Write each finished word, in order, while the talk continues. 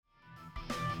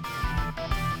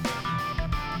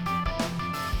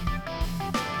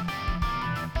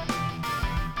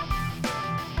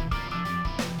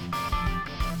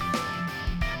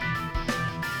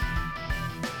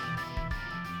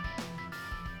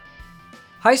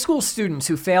High school students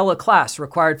who fail a class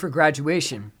required for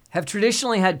graduation have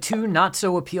traditionally had two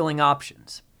not-so-appealing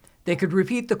options. They could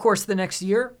repeat the course the next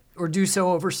year or do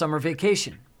so over summer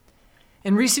vacation.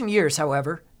 In recent years,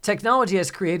 however, technology has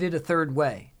created a third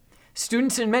way.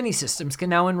 Students in many systems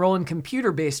can now enroll in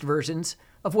computer-based versions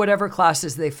of whatever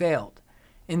classes they failed.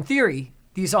 In theory,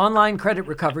 these online credit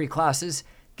recovery classes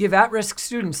give at-risk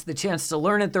students the chance to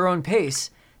learn at their own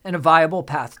pace and a viable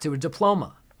path to a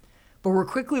diploma. But we're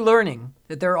quickly learning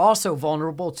that they're also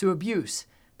vulnerable to abuse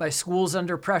by schools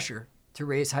under pressure to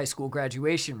raise high school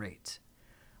graduation rates.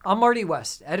 I'm Marty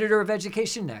West, editor of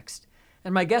Education Next,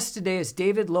 and my guest today is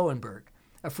David Lowenberg,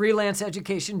 a freelance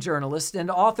education journalist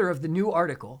and author of the new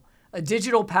article, A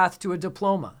Digital Path to a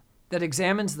Diploma, that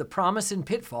examines the promise and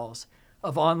pitfalls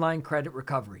of online credit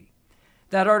recovery.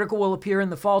 That article will appear in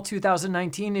the fall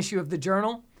 2019 issue of the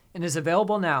Journal and is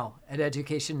available now at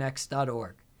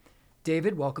educationnext.org.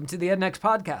 David, welcome to the EdNext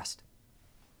podcast.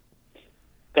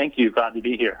 Thank you. Glad to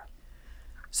be here.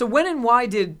 So when and why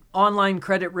did online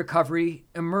credit recovery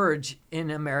emerge in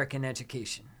American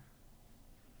education?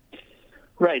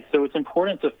 Right. So it's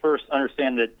important to first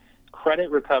understand that credit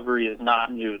recovery is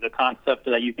not new. The concept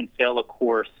that you can fail a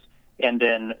course and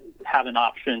then have an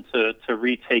option to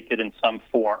retake it in some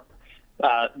form.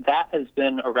 That has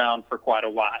been around for quite a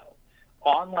while.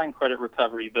 Online credit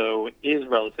recovery, though, is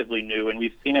relatively new, and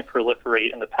we've seen it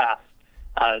proliferate in the past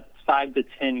 5 to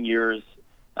 10 years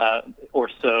or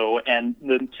so. And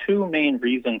the two main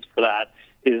reasons for that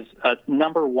is,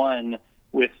 number one,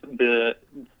 with the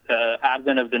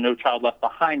advent of the No Child Left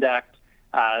Behind Act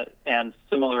and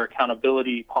similar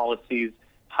accountability policies,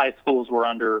 high schools were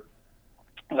under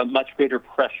much greater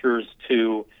pressures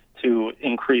to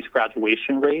increase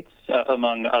graduation rates,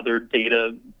 among other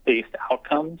data-based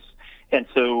outcomes. And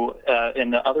so,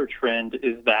 and the other trend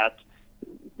is that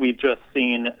we've just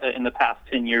seen in the past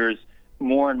 10 years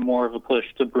more and more of a push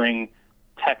to bring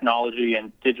technology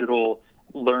and digital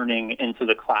learning into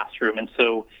the classroom. And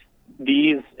so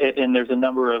and there's a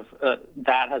number of,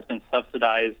 that has been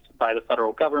subsidized by the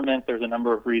federal government. There's a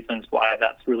number of reasons why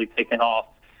that's really taken off,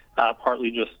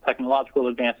 partly just technological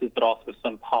advances, but also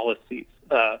some policy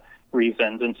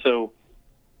reasons. And so,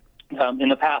 in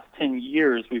the past 10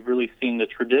 years, we've really seen the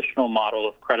traditional model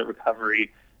of credit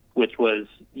recovery, which was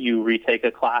you retake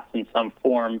a class in some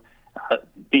form,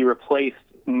 be replaced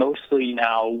mostly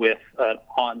now with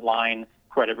online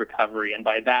credit recovery. And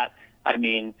by that, I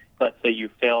mean, let's say you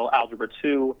fail Algebra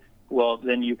 2, well,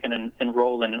 then you can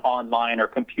enroll in an online or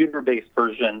computer-based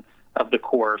version of the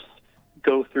course,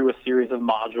 go through a series of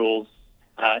modules,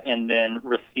 and then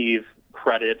receive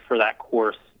credit for that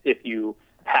course if you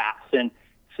pass. And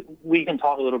we can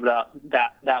talk a little bit about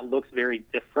that. That looks very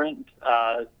different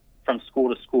from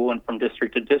school to school and from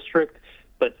district to district,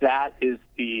 but that is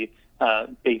the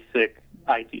basic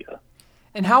idea.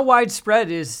 And how widespread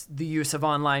is the use of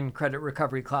online credit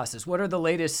recovery classes? What are the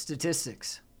latest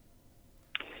statistics?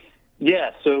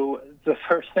 Yeah, so the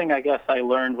first thing I guess I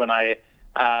learned when I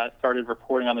started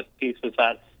reporting on this piece was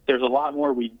that there's a lot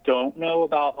more we don't know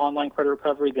about online credit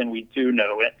recovery than we do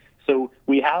know it. So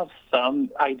we have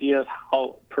some idea of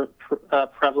how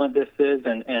prevalent this is,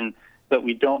 but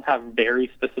we don't have very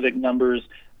specific numbers.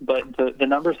 But the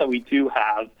numbers that we do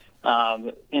have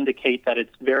indicate that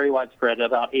it's very widespread.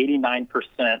 About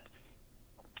 89%,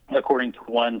 according to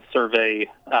one survey,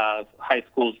 high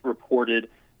schools reported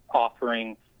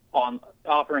offering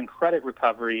credit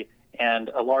recovery, and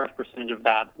a large percentage of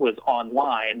that was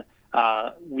online.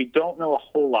 We don't know a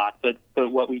whole lot, but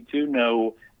what we do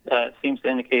know seems to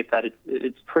indicate that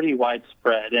it's pretty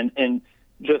widespread. And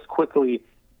just quickly,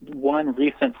 one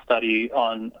recent study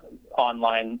on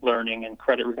online learning and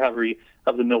credit recovery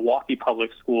of the Milwaukee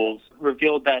Public Schools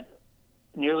revealed that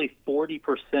nearly 40%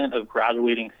 of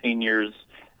graduating seniors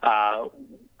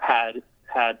had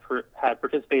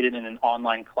participated in an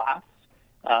online class,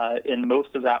 and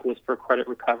most of that was for credit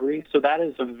recovery. So that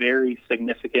is a very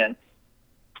significant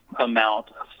amount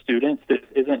of students. This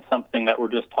isn't something that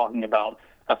we're just talking about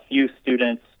a few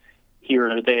students here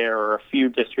or there or a few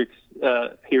districts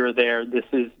here or there. This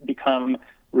has become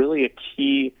really a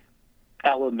key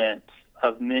element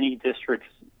of many districts'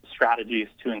 strategies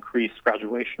to increase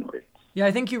graduation rates. Yeah,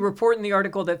 I think you report in the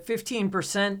article that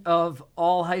 15% of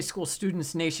all high school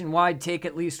students nationwide take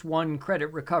at least one credit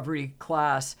recovery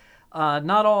class.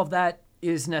 Not all of that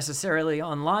is necessarily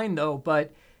online, though,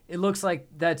 but it looks like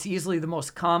that's easily the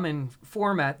most common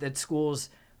format that schools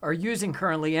are using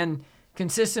currently. And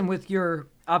consistent with your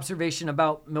observation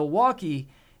about Milwaukee,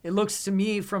 it looks to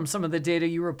me from some of the data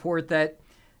you report that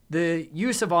the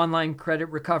use of online credit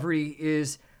recovery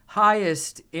is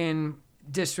highest in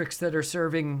districts that are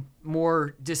serving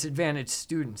more disadvantaged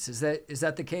students. Is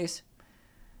that the case?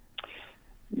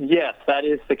 Yes, that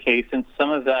is the case, and some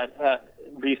of that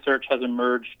research has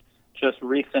emerged just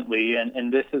recently,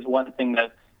 and this is one thing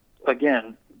that,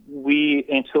 again, we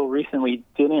until recently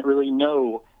didn't really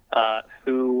know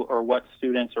who or what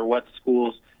students or what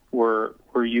schools were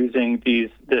using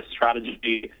this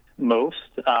strategy most.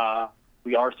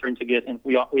 We are starting to get,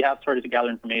 we have started to gather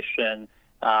information,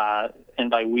 and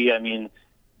by we I mean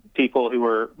people who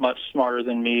are much smarter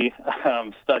than me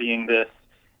studying this.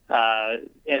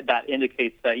 That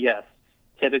indicates that yes,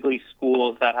 typically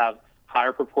schools that have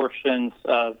higher proportions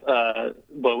of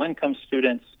low-income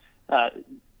students have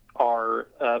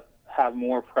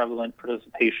more prevalent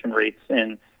participation rates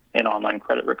in online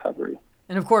credit recovery.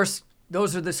 And of course,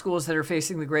 those are the schools that are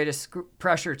facing the greatest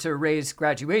pressure to raise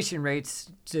graduation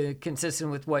rates,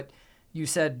 consistent with what you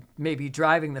said may be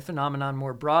driving the phenomenon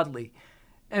more broadly.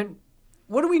 And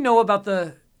what do we know about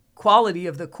the quality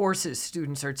of the courses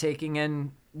students are taking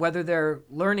and whether they're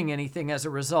learning anything as a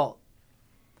result?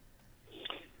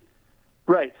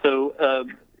 Right. So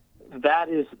that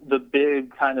is the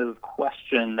big kind of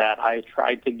question that I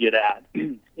tried to get at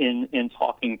in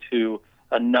talking to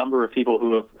a number of people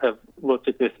who have looked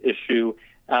at this issue.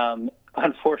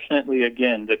 Unfortunately,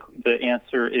 again, the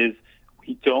answer is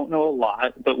we don't know a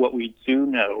lot, but what we do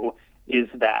know is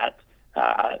that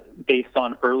based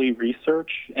on early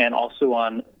research and also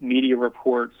on media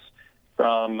reports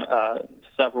from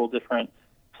several different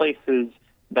places,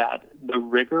 that the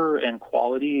rigor and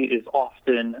quality is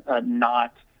often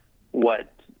not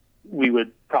what we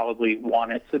would probably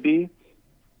want it to be.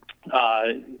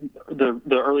 The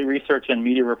early research and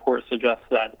media reports suggest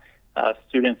that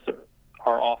students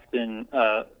are often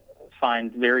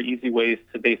find very easy ways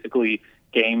to basically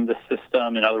game the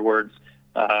system. In other words,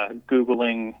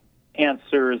 Googling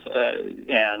answers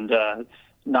and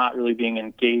not really being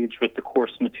engaged with the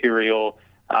course material.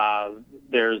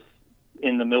 There's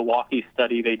in the Milwaukee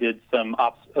study, they did some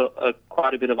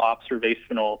quite a bit of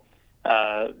observational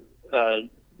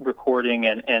recording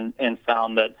and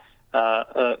found that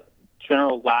a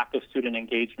general lack of student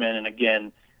engagement, and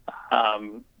again,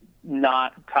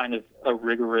 not kind of a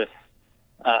rigorous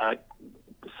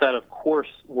set of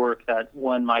coursework that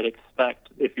one might expect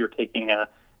if you're taking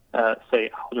say,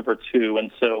 Algebra 2.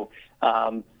 And so,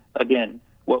 again,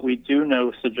 what we do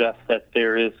know suggests that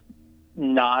there is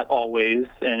not always,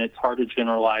 and it's hard to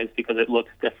generalize because it looks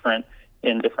different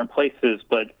in different places,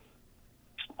 but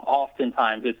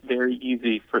oftentimes it's very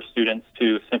easy for students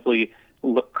to simply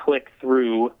click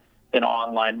through an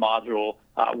online module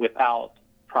without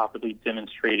properly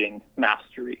demonstrating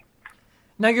mastery.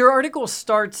 Now, your article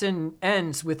starts and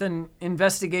ends with an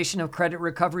investigation of credit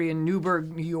recovery in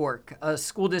Newburgh, New York, a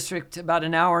school district about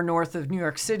an hour north of New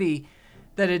York City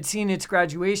that had seen its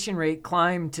graduation rate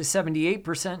climb to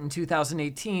 78% in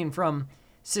 2018 from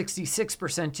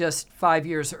 66% just 5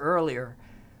 years earlier.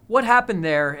 What happened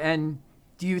there, and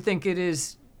do you think it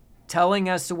is telling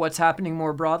as to what's happening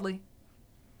more broadly?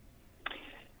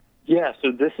 Yeah,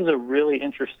 so this is a really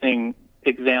interesting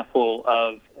example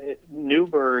of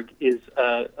Newburgh is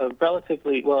a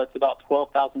relatively, well, it's about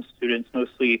 12,000 students,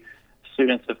 mostly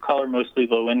students of color, mostly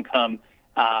low income,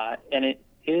 and it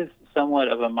is somewhat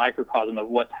of a microcosm of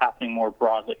what's happening more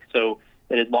broadly. So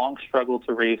it had long struggled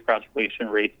to raise graduation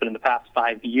rates, but in the past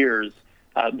 5 years,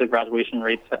 the graduation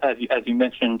rates, as you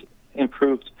mentioned,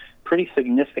 improved pretty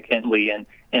significantly, and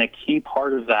a key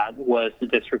part of that was the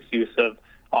district's use of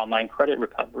online credit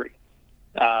recovery.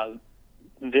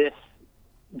 This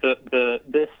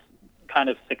kind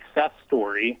of success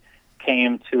story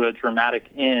came to a dramatic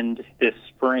end this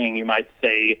spring, you might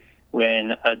say,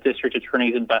 when a district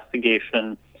attorney's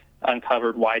investigation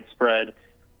uncovered widespread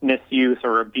misuse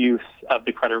or abuse of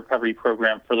the credit recovery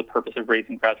program for the purpose of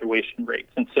raising graduation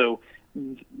rates. And so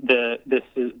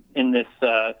this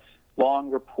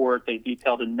long report, they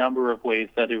detailed a number of ways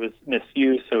that it was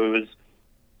misused. So it was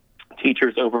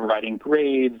teachers overriding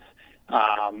grades,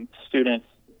 students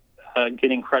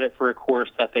getting credit for a course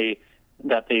that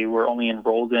they were only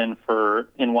enrolled in for,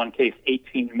 in one case,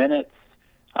 18 minutes,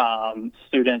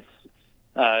 students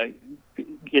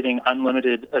getting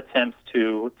unlimited attempts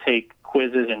to take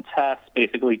quizzes and tests,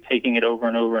 basically taking it over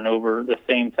and over and over, the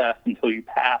same test until you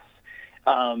pass.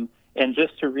 And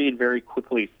just to read very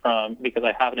quickly from, because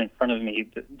I have it in front of me,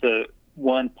 the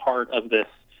one part of this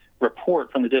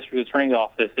report from the district attorney's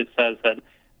office, it says that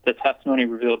the testimony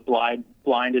revealed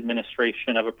blind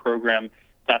administration of a program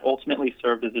that ultimately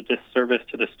served as a disservice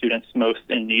to the students most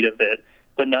in need of it,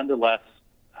 but nonetheless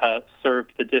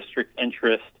served the district's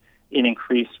interest in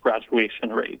increased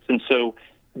graduation rates. And so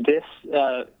this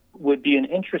would be an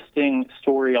interesting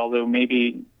story, although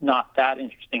maybe not that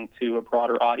interesting to a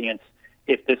broader audience,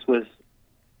 if this was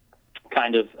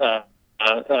kind of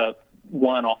a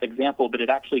one-off example, but it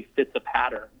actually fits a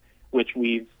pattern, which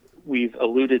we've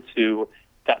alluded to,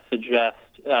 that suggests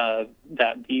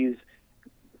that these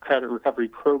credit recovery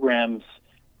programs,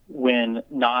 when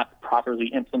not properly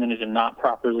implemented and not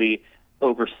properly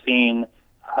overseen,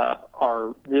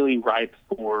 are really ripe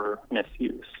for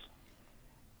misuse.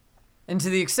 And to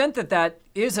the extent that that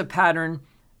is a pattern,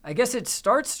 I guess it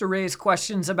starts to raise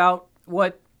questions about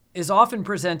what is often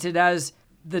presented as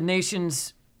the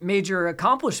nation's major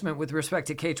accomplishment with respect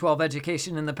to K-12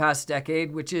 education in the past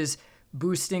decade, which is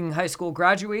boosting high school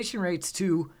graduation rates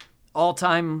to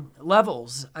all-time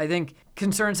levels. I think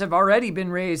concerns have already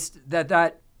been raised that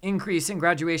that increase in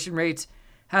graduation rates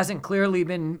hasn't clearly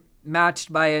been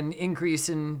matched by an increase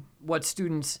in what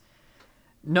students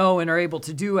know and are able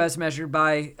to do as measured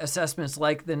by assessments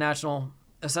like the National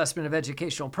Assessment of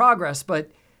Educational Progress.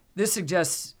 But this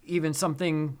suggests even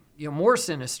something more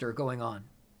sinister going on.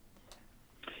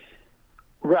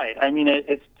 Right. I mean,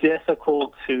 it's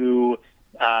difficult to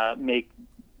make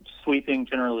sweeping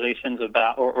generalizations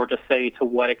about, or to say to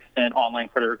what extent online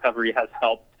credit recovery has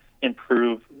helped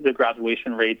improve the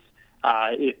graduation rates.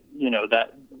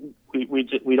 That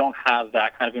we don't have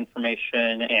that kind of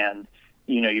information, and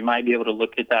you might be able to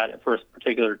look at that for a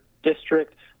particular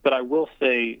district. But I will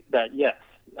say that yes,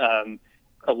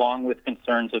 along with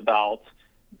concerns about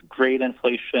grade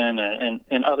inflation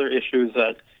and other issues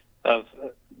of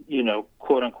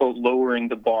quote unquote lowering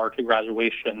the bar to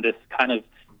graduation, this kind of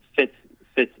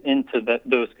fits into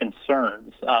those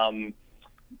concerns.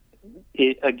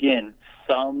 Again,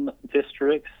 some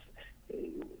districts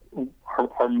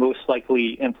are most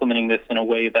likely implementing this in a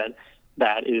way that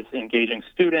is engaging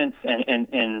students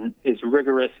and is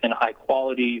rigorous and high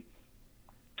quality.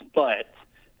 But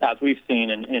as we've seen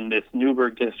in this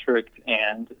Newburgh district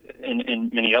and in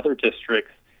many other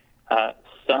districts,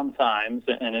 sometimes,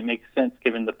 and it makes sense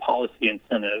given the policy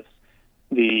incentives,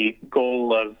 the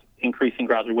goal of increasing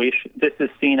graduation, this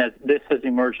has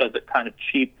emerged as a kind of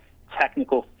cheap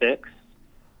technical fix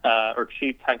or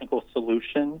cheap technical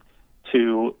solution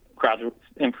to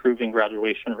improving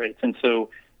graduation rates. And so,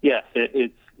 yes,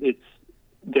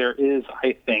 there is,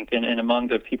 I think, and among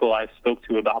the people I've spoke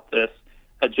to about this,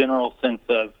 a general sense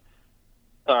of,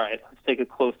 all right, let's take a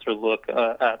closer look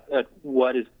at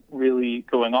what is really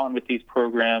going on with these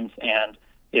programs and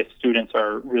if students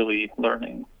are really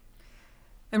learning.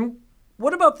 And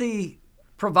what about the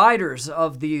providers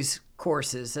of these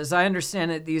courses? As I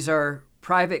understand it, these are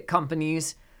private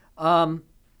companies.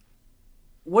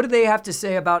 What do they have to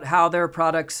say about how their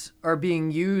products are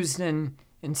being used, and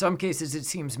in some cases it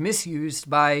seems misused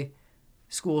by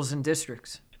schools and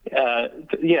districts?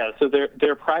 So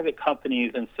they're private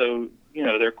companies, and so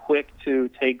they're quick to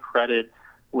take credit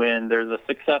when there's a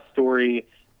success story,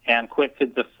 and quick to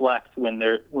deflect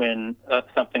when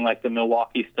something like the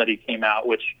Milwaukee study came out,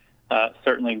 which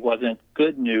certainly wasn't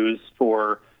good news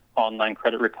for online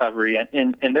credit recovery.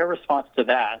 And their response to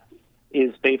that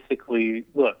is basically,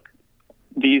 look,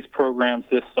 these programs,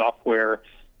 this software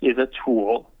is a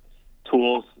tool.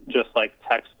 Tools, just like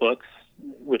textbooks,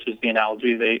 which is the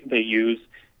analogy they use,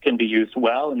 can be used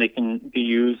well and they can be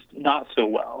used not so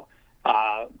well.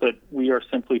 But we are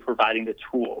simply providing the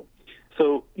tool.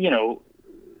 So,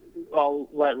 I'll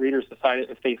let readers decide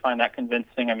if they find that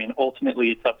convincing. I mean,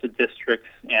 ultimately, it's up to districts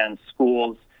and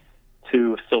schools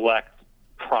to select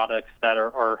products that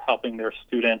are helping their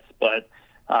students. But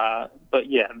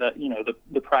yeah,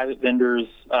 the private vendors,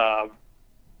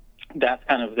 that's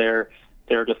kind of their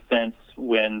defense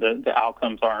when the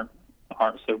outcomes aren't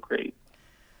so great.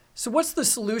 So what's the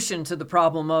solution to the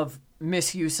problem of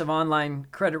misuse of online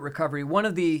credit recovery? One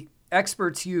of the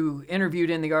experts you interviewed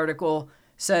in the article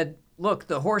said, look,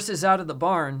 the horse is out of the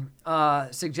barn,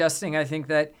 suggesting, I think,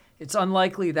 that it's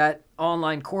unlikely that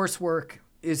online coursework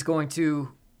is going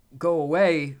to go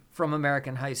away from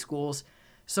American high schools.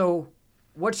 So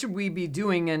what should we be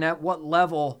doing, and at what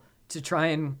level, to try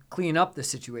and clean up the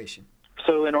situation?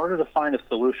 So in order to find a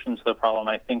solution to the problem,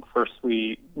 I think first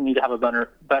we need to have a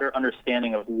better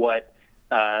understanding of what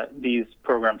these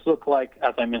programs look like.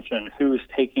 As I mentioned, who's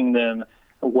taking them,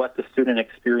 what the student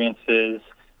experience is.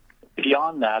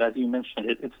 Beyond that, as you mentioned,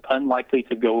 it's unlikely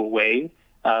to go away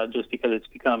just because it's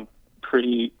become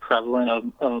pretty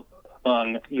prevalent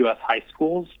among U.S. high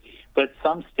schools. But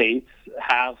some states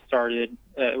have started,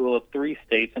 3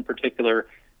 states in particular,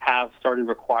 have started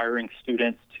requiring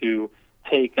students to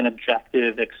take an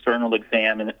objective external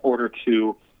exam in order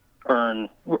to earn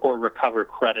or recover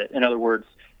credit. In other words,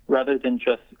 rather than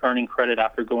just earning credit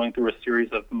after going through a series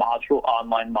of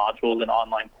online modules and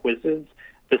online quizzes,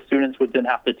 the students would then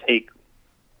have to take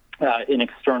an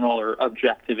external or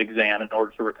objective exam in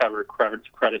order to recover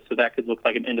credit. So that could look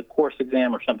like an end-of-course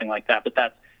exam or something like that, but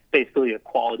that's basically a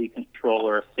quality control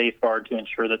or a safeguard to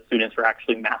ensure that students are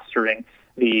actually mastering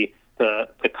the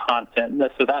content.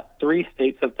 So that 3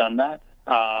 states have done that.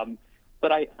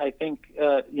 But I think,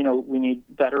 we need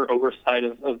better oversight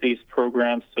of these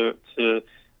programs to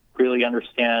really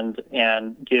understand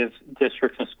and give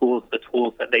districts and schools the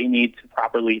tools that they need to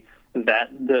properly vet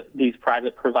these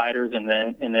private providers and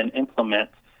then implement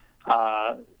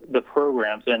the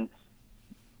programs. And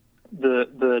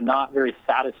the not very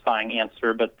satisfying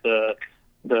answer, but the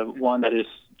one that is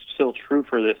still true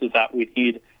for this is that we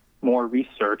need more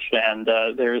research, and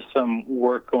there is some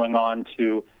work going on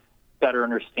to better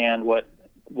understand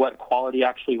what quality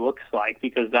actually looks like,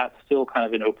 because that's still kind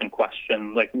of an open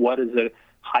question. Like, what does a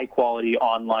high-quality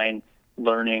online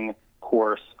learning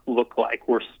course look like?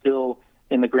 We're still,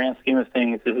 in the grand scheme of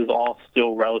things, this is all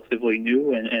still relatively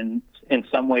new, and in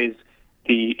some ways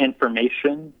the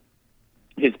information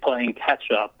is playing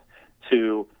catch-up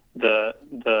to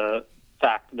the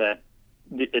fact that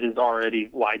it is already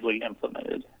widely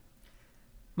implemented.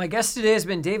 My guest today has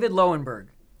been David Lowenberg,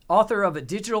 author of A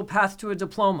Digital Path to a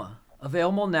Diploma,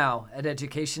 available now at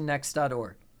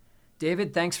educationnext.org.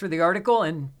 David, thanks for the article,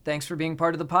 and thanks for being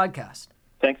part of the podcast.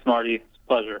 Thanks, Marty. It's a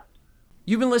pleasure.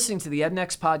 You've been listening to the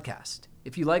EdNext podcast.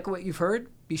 If you like what you've heard,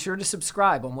 be sure to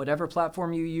subscribe on whatever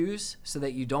platform you use so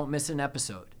that you don't miss an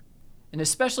episode. And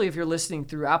especially if you're listening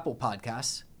through Apple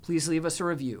Podcasts, please leave us a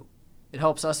review. It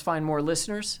helps us find more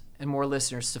listeners and more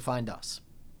listeners to find us.